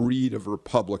different breed of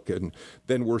Republican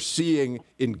than we're seeing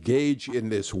engage in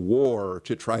this war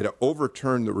to try to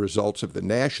overturn the results of the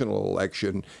national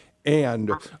election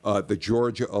and the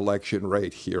Georgia election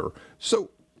right here.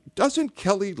 So doesn't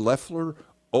Kelly Loeffler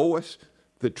owe us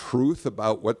the truth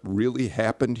about what really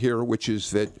happened here, which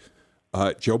is that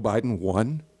Joe Biden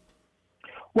won?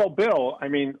 Well, Bill, I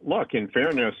mean, look, in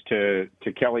fairness to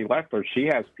Kelly Loeffler, she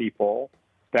has people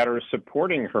that are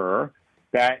supporting her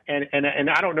that, and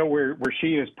I don't know where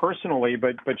she is personally,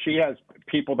 but she has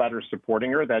people that are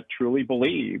supporting her that truly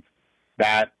believe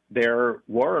that there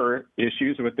were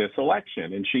issues with this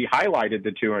election, and she highlighted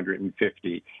the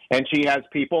 250. And she has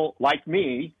people like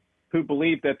me who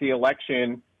believe that the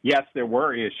election, yes, there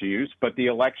were issues, but the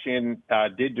election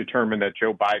did determine that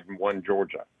Joe Biden won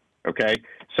Georgia, okay?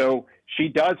 So she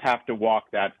does have to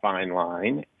walk that fine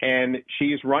line, and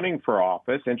she's running for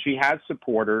office, and she has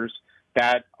supporters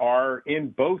that are in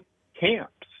both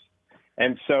camps.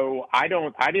 And so I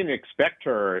didn't expect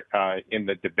her in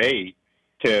the debate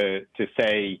to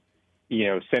say,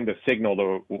 send a signal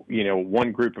to,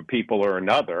 one group of people or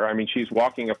another. I mean, she's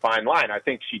walking a fine line. I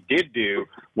think she did do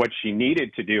what she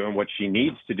needed to do, and what she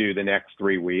needs to do the next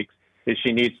 3 weeks is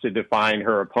she needs to define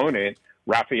her opponent,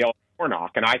 Raphael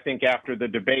Warnock. And I think after the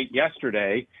debate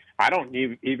yesterday, I don't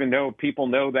even know if people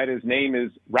know that his name is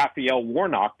Raphael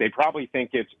Warnock. They probably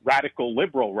think it's radical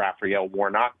liberal Raphael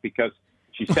Warnock because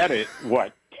she said it,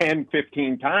 10,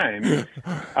 15 times.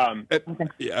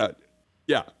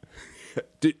 Yeah.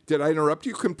 Did I interrupt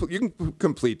you? You can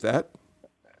complete that.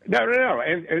 No.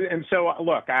 And so,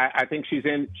 look, I think she's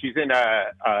in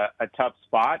a tough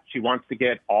spot. She wants to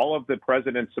get all of the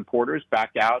president's supporters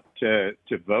back out to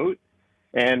vote,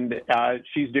 and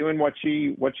she's doing what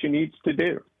she needs to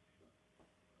do.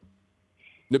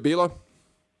 Nabilah?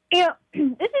 This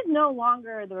is no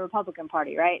longer the Republican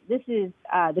Party, right? This is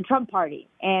the Trump Party.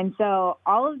 And so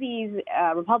all of these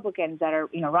Republicans that are,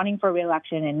 running for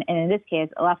re-election, and in this case,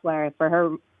 Loeffler for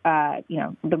her,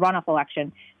 the runoff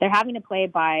election, they're having to play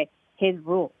by his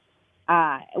rules.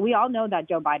 We all know that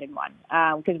Joe Biden won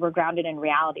because we're grounded in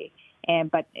reality.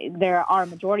 But there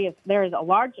is a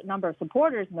large number of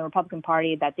supporters in the Republican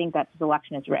Party that think that this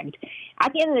election is rigged.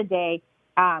 At the end of the day,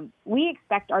 we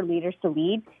expect our leaders to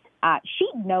lead. She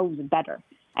knows better.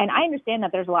 And I understand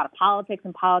that there's a lot of politics,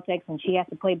 and she has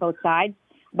to play both sides.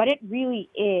 But it really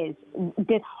is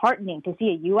disheartening to see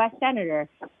a U.S. senator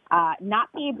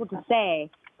not be able to say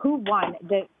who won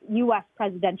the U.S.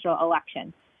 presidential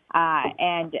election.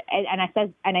 And I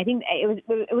think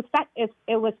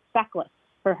it was feckless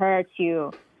for her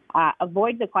to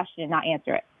avoid the question and not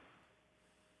answer it.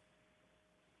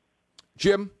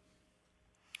 Jim?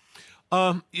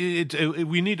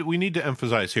 We need to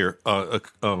emphasize here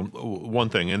one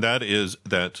thing, and that is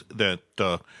that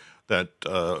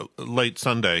late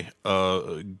Sunday,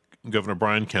 Governor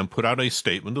Brian Kemp put out a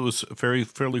statement that was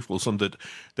fairly fulsome that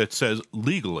says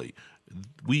legally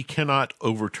he cannot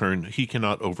overturn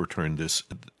this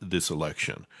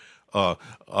election. We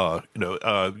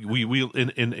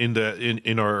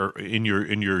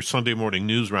in your Sunday morning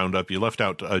news roundup, you left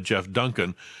out Jeff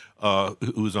Duncan,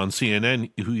 who was on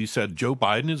CNN, who said Joe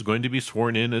Biden is going to be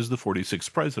sworn in as the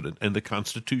 46th president, and the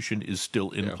Constitution is still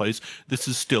in place. This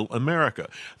is still America.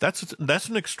 That's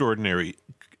an extraordinary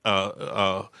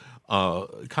comment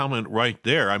right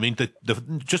there. I mean,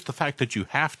 just the fact that you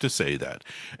have to say that.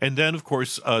 And then, of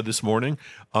course, this morning,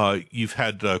 you've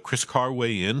had Chris Carr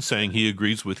weigh in saying he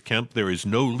agrees with Kemp. There is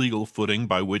no legal footing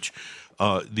by which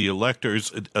the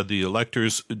electors,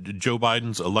 Joe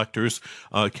Biden's electors,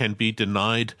 can be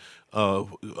denied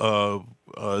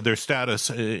their status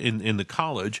in the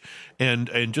college.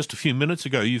 And just a few minutes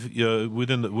ago,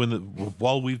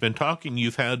 while we've been talking,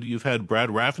 you've had Brad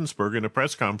Raffensperger in a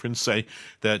press conference say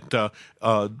that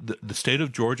the state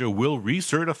of Georgia will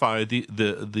recertify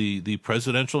the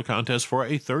presidential contest for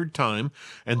a third time,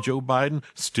 and Joe Biden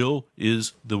still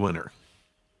is the winner.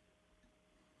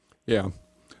 Yeah.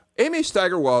 Amy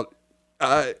Steigerwalt,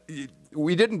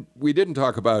 we didn't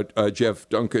talk about Jeff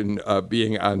Duncan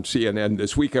being on CNN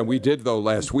this weekend. We did, though,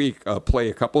 last week play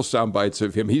a couple sound bites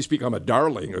of him. He's become a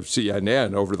darling of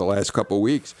CNN over the last couple of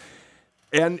weeks.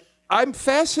 And I'm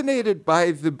fascinated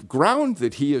by the ground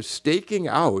that he is staking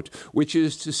out, which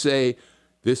is to say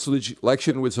this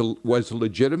election was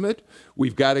legitimate.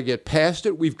 We've got to get past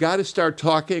it. We've got to start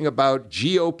talking about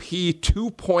GOP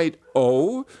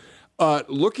 2.0.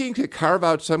 Looking to carve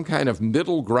out some kind of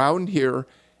middle ground here.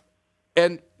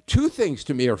 And two things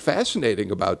to me are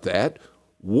fascinating about that.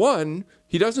 One,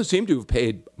 he doesn't seem to have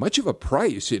paid much of a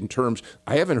price in terms,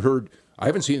 I haven't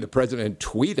seen the president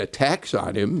tweet attacks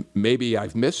on him. Maybe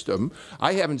I've missed them.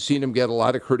 I haven't seen him get a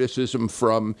lot of criticism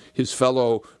from his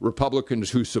fellow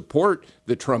Republicans who support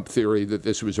the Trump theory that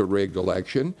this was a rigged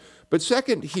election. But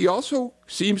second, he also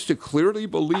seems to clearly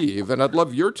believe, and I'd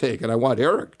love your take, and I want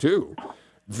Eric too,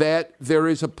 that there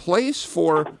is a place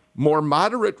for more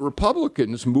moderate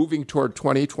Republicans moving toward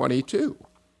 2022.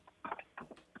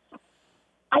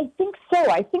 I think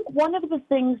so. I think one of the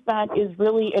things that is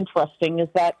really interesting is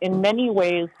that in many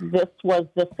ways, this was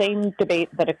the same debate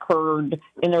that occurred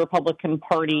in the Republican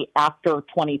Party after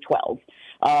 2012.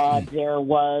 There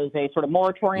was a sort of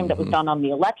moratorium that was done on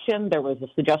the election. There was a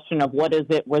suggestion of what is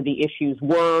it where the issues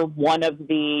were. One of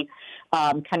the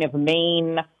kind of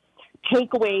main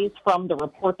takeaways from the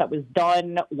report that was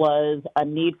done was a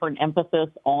need for an emphasis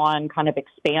on kind of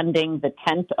expanding the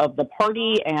tent of the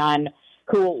party and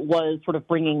who was sort of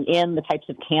bringing in the types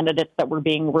of candidates that were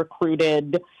being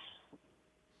recruited.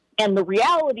 And the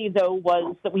reality, though,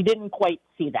 was that we didn't quite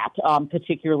see that,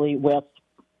 particularly with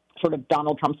sort of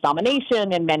Donald Trump's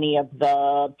nomination and many of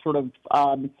the sort of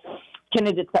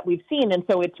candidates that we've seen. And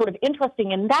so it's sort of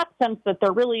interesting in that sense that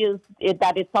there really is,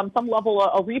 that it's on some level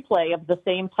a replay of the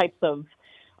same types of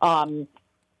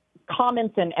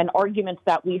comments and arguments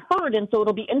that we heard. And so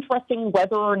it'll be interesting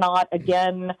whether or not,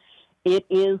 again, it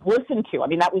is listened to. I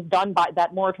mean, that was done by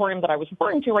that moratorium that I was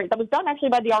referring to, right? That was done actually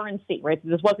by the RNC, right?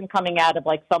 This wasn't coming out of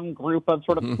like some group of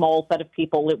sort of small set of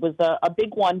people. It was a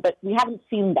big one, but we haven't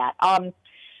seen that.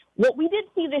 What we did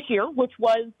see this year, which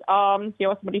was,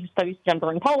 somebody who studies gender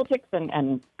and politics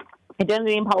and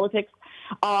identity in politics,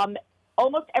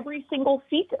 almost every single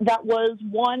seat that was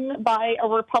won by a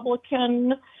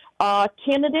Republican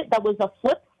candidate that was a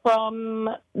flip from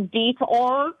D to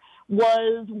R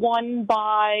was won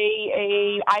by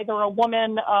either a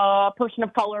woman, a person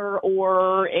of color,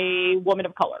 or a woman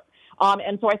of color.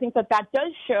 And so I think that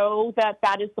does show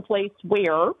that is the place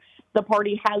where the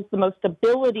party has the most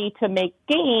ability to make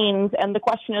gains, and the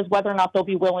question is whether or not they'll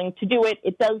be willing to do it.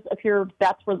 It does appear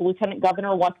that's where the lieutenant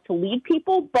governor wants to lead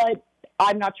people, but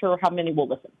I'm not sure how many will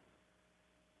listen.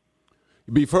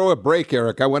 Before a break,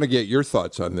 Eric, I want to get your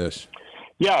thoughts on this.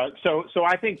 Yeah, so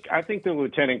I think the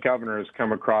lieutenant governor has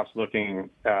come across looking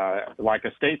like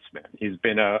a statesman. He's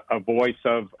been a voice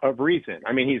of reason.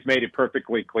 I mean, he's made it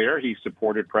perfectly clear he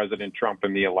supported President Trump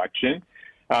in the election,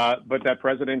 but that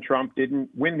President Trump didn't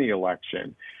win the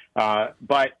election.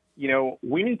 But,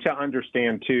 we need to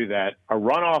understand, too, that a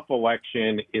runoff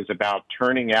election is about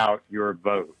turning out your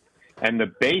vote. And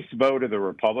the base vote of the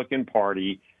Republican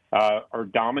Party are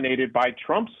dominated by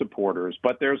Trump supporters.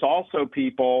 But there's also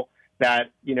people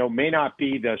that, may not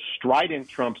be the strident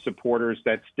Trump supporters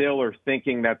that still are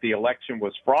thinking that the election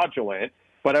was fraudulent,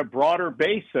 but a broader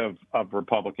base of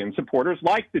Republican supporters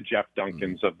like the Jeff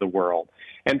Duncans of the world.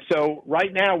 And so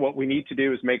right now what we need to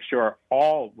do is make sure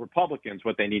all Republicans,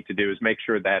 what they need to do is make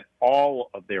sure that all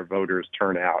of their voters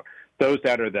turn out. Those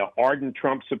that are the ardent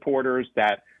Trump supporters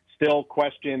that still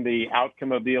question the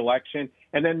outcome of the election,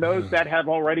 and then those that have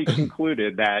already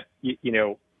concluded that,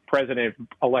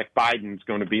 President-elect Biden's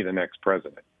going to be the next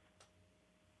president.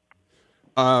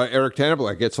 Eric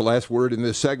Tanenblatt gets the last word in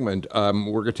this segment. We're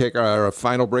going to take our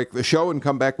final break of the show and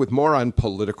come back with more on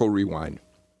Political Rewind.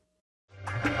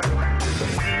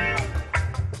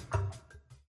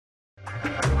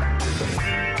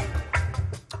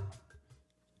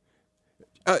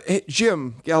 Hey,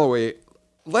 Jim Galloway,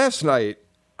 last night,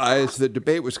 as the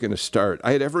debate was going to start,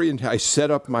 I set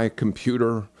up my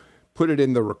computer, put it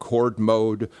in the record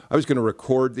mode. I was going to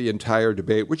record the entire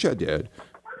debate, which I did,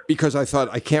 because I thought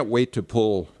I can't wait to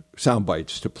pull sound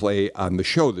bites to play on the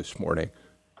show this morning.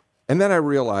 And then I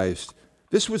realized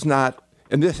this was not,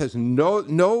 and this has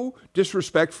no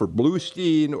disrespect for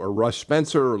Bluestein or Russ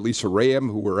Spencer or Lisa Rayam,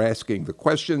 who were asking the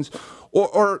questions,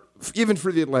 or even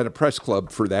for the Atlanta Press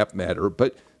Club for that matter,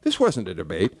 but this wasn't a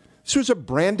debate. This was a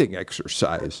branding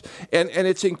exercise. And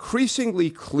it's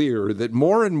increasingly clear that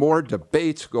more and more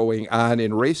debates going on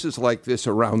in races like this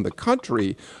around the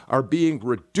country are being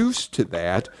reduced to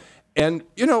that. And,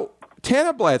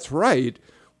 Tanenblatt's right.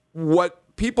 What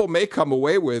people may come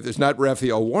away with is not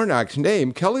Raphael Warnock's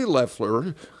name. Kelly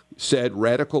Loeffler said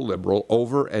radical liberal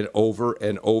over and over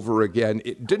and over again.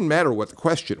 It didn't matter what the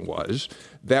question was.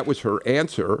 That was her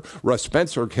answer. Russ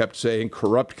Spencer kept saying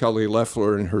corrupt Kelly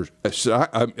Loeffler and her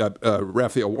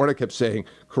Raphael Warnock kept saying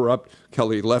corrupt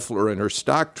Kelly Loeffler and her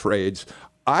stock trades.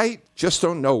 I just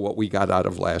don't know what we got out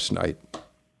of last night.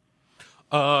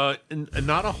 Not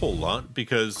a whole lot,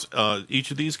 because each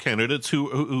of these candidates,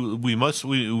 who we must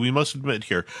admit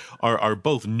here, are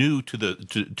both new to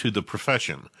the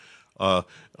profession.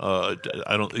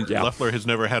 Loeffler has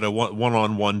never had a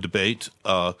one-on-one debate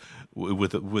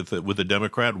with a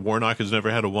Democrat. Warnock has never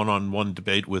had a one-on-one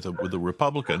debate with a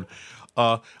Republican.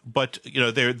 But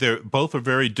they're both are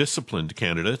very disciplined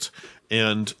candidates,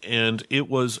 and it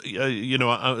was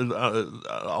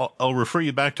I'll refer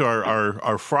you back to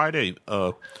our Friday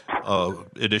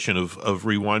edition of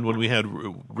Rewind when we had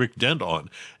Rick Dent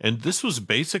on, and this was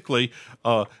basically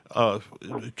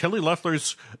Kelly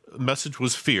Loeffler's message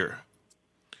was fear.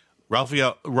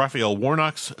 Raphael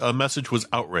Warnock's message was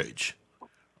outrage.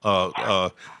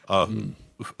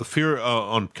 Fear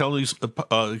on Kelly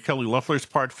Loeffler's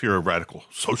part, fear of radical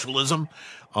socialism.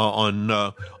 On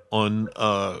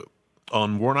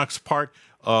Warnock's part,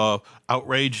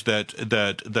 outrage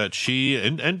that she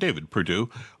and David Perdue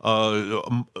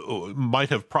might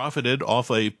have profited off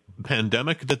a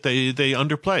pandemic that they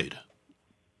underplayed.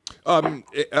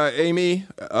 Amy,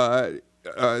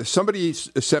 somebody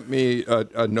sent me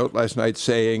a note last night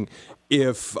saying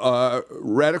If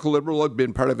radical liberal had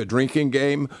been part of a drinking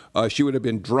game, she would have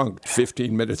been drunk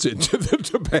 15 minutes into the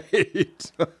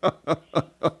debate.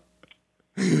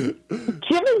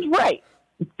 Jim is right.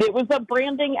 It was a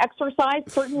branding exercise.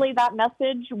 Certainly that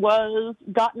message was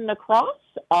gotten across.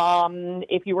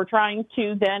 If you were trying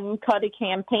to then cut a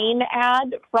campaign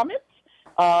ad from it,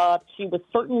 she was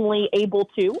certainly able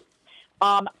to.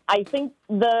 I think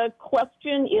the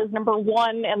question is, number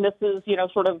one, and this is,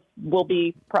 sort of will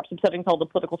be perhaps upsetting to all the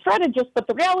political strategists, but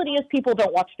the reality is people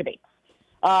don't watch debates.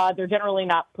 They're generally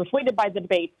not persuaded by the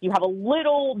debates. You have a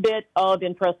little bit of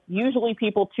interest. Usually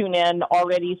people tune in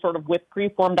already sort of with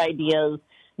preformed ideas.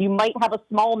 You might have a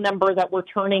small number that were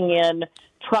turning in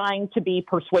trying to be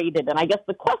persuaded. And I guess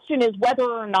the question is whether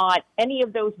or not any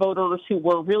of those voters who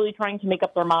were really trying to make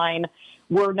up their mind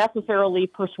were necessarily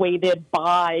persuaded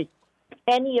by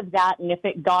any of that and if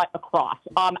it got across.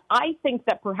 I think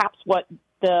that perhaps what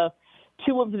the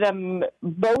two of them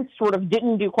both sort of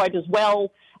didn't do quite as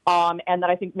well, and that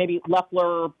I think maybe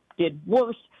Loeffler did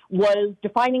worse, was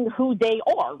defining who they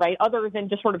are, right? Other than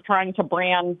just sort of trying to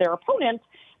brand their opponent.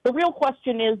 The real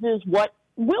question is what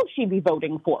will she be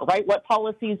voting for, right? What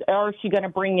policies are she going to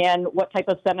bring in? What type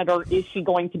of senator is she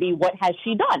going to be? What has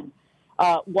she done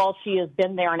while she has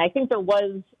been there? And I think there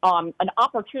was an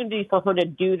opportunity for her to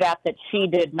do that she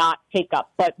did not take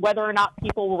up. But whether or not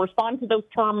people will respond to those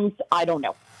terms, I don't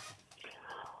know.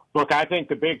 Look, I think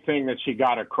the big thing that she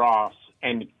got across,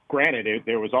 and granted,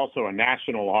 there was also a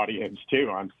national audience,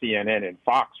 too, on CNN and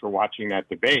Fox for watching that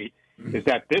debate, is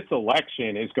that this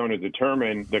election is going to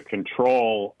determine the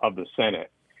control of the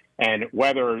Senate and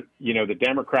whether, the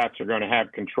Democrats are going to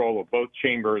have control of both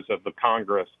chambers of the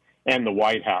Congress and the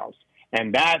White House.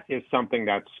 And that is something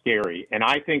that's scary. And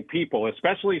I think people,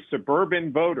 especially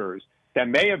suburban voters that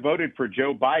may have voted for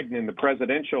Joe Biden in the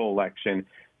presidential election,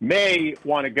 may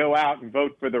want to go out and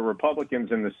vote for the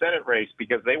Republicans in the Senate race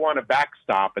because they want a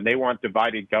backstop and they want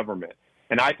divided government.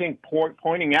 And I think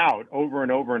pointing out over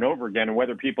and over and over again, and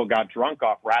whether people got drunk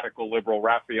off radical liberal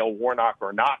Raphael Warnock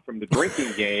or not from the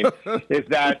drinking game, is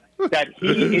that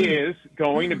he is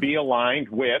going to be aligned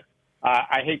with,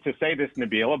 I hate to say this,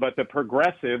 Nabilah, but the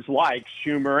progressives like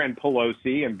Schumer and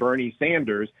Pelosi and Bernie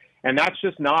Sanders, and that's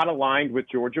just not aligned with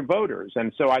Georgia voters.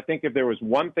 And so I think if there was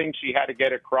one thing she had to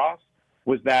get across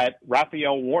was that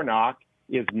Raphael Warnock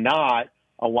is not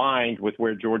aligned with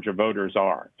where Georgia voters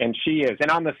are, and she is. And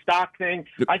on the stock thing,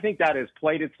 I think that has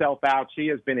played itself out. She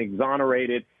has been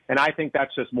exonerated, and I think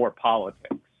that's just more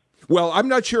politics. Well, I'm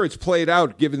not sure it's played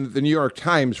out, given that the New York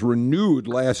Times renewed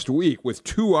last week with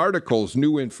 2 articles,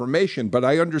 new information. But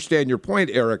I understand your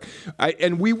point, Eric.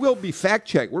 And we will be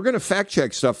fact-checked. We're going to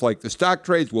fact-check stuff like the stock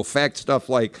trades. We'll fact stuff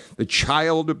like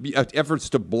the efforts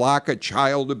to block a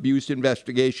child abuse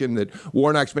investigation that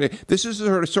Warnock's been. This is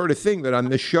the sort of thing that on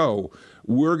this show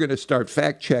we're going to start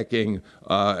fact-checking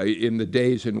in the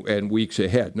days and weeks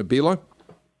ahead. Nabilah?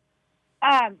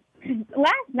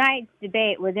 Last night's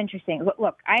debate was interesting.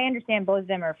 Look, I understand both of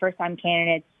them are first-time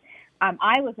candidates.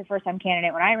 I was a first-time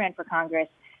candidate when I ran for Congress,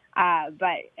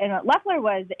 but Loeffler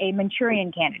was a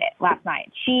Manchurian candidate last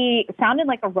night. She sounded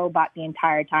like a robot the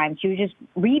entire time. She was just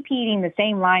repeating the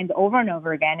same lines over and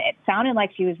over again. It sounded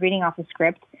like she was reading off a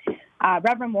script.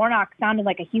 Reverend Warnock sounded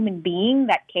like a human being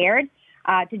that cared.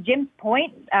 To Jim's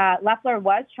point, Loeffler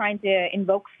was trying to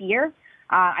invoke fear.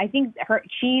 I think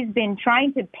she's been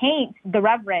trying to paint the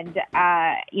Reverend,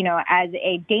 as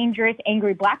a dangerous,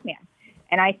 angry black man,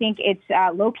 and I think it's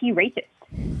low-key racist.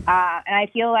 And I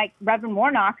feel like Reverend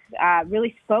Warnock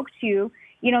really spoke to,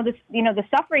 the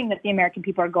suffering that the American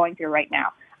people are going through right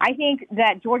now. I think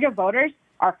that Georgia voters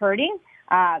are hurting.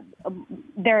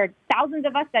 There are thousands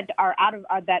of us that are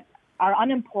that are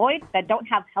unemployed, that don't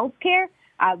have health care.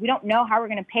 We don't know how we're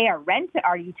going to pay our rent,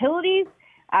 our utilities.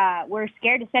 We're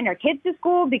scared to send our kids to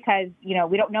school because, we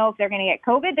don't know if they're going to get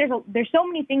COVID. There's so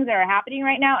many things that are happening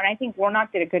right now, and I think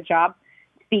Warnock did a good job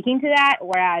speaking to that,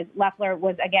 whereas Loeffler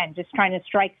was, again, just trying to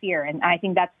strike fear. And I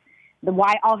think that's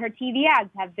why all her TV ads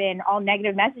have been all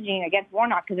negative messaging against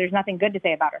Warnock, because there's nothing good to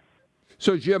say about her.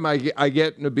 So, Jim, I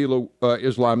get Nabilah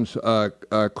Islam's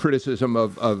criticism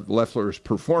of Loeffler's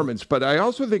performance, but I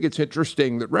also think it's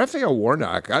interesting that Raphael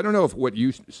Warnock, I don't know what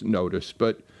you noticed,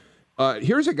 but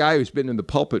here's a guy who's been in the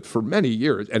pulpit for many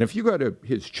years, and if you go to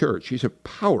his church, he's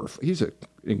an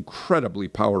incredibly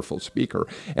powerful speaker.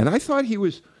 And I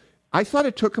thought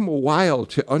it took him a while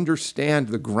to understand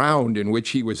the ground in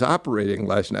which he was operating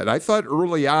last night. I thought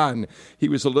early on he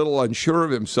was a little unsure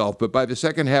of himself, but by the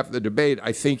second half of the debate,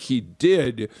 I think he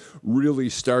did really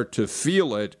start to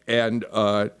feel it and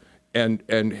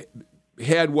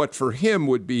had what for him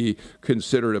would be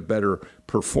considered a better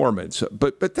performance.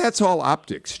 But that's all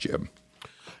optics, Jim.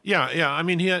 Yeah. I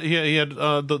mehe had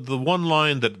the one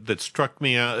line that struck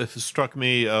me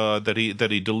that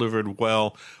he delivered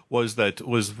well was that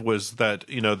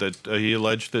he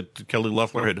alleged that Kelly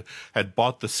Loeffler had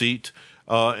bought the seat.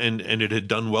 And it had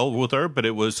done well with her, but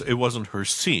it wasn't her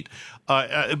seat.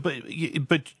 But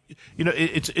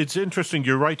it's interesting.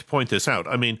 You're right to point this out.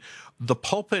 I mean, the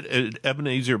pulpit at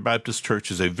Ebenezer Baptist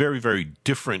Church is a very, very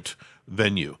different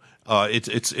venue. This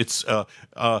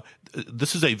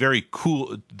is a very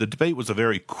cool. The debate was a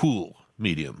very cool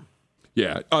medium.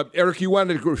 Yeah. Eric, you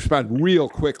wanted to respond real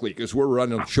quickly because we're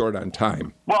running short on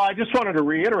time. Well, I just wanted to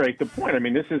reiterate the point. I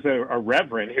mean, this is a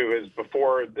reverend who is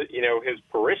before his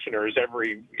parishioners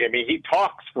he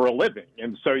talks for a living.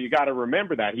 And so you got to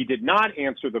remember that. He did not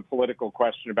answer the political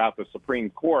question about the Supreme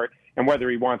Court and whether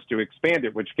he wants to expand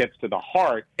it, which gets to the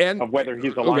heart of whether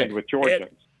he's aligned with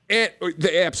Georgians.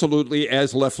 Absolutely,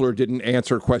 as Loeffler didn't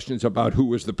answer questions about who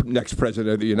was the next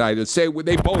president of the United States.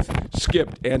 They both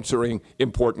skipped answering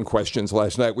important questions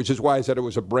last night, which is why I said it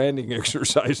was a branding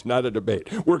exercise, not a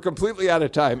debate. We're completely out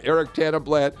of time. Eric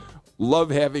Tanenblatt, love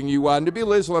having you on.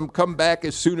 Nabilah Islam, come back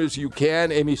as soon as you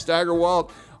can. Amy Steigerwalt,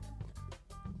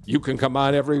 you can come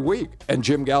on every week. And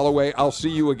Jim Galloway, I'll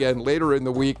see you again later in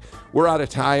the week. We're out of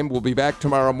time. We'll be back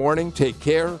tomorrow morning. Take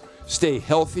care. Stay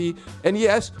healthy. And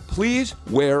yes, please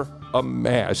wear a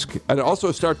mask. And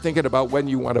also start thinking about when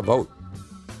you want to vote.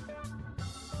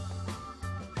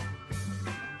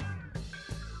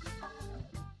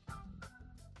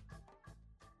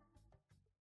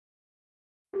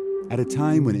 At a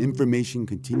time when information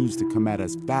continues to come at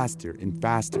us faster and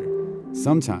faster,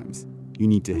 sometimes you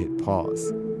need to hit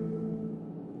pause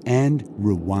and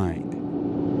rewind.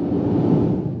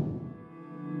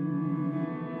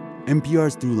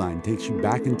 NPR's Throughline takes you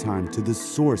back in time to the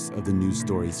source of the news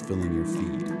stories filling your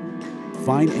feed.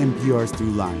 Find NPR's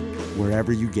Throughline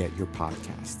wherever you get your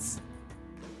podcasts.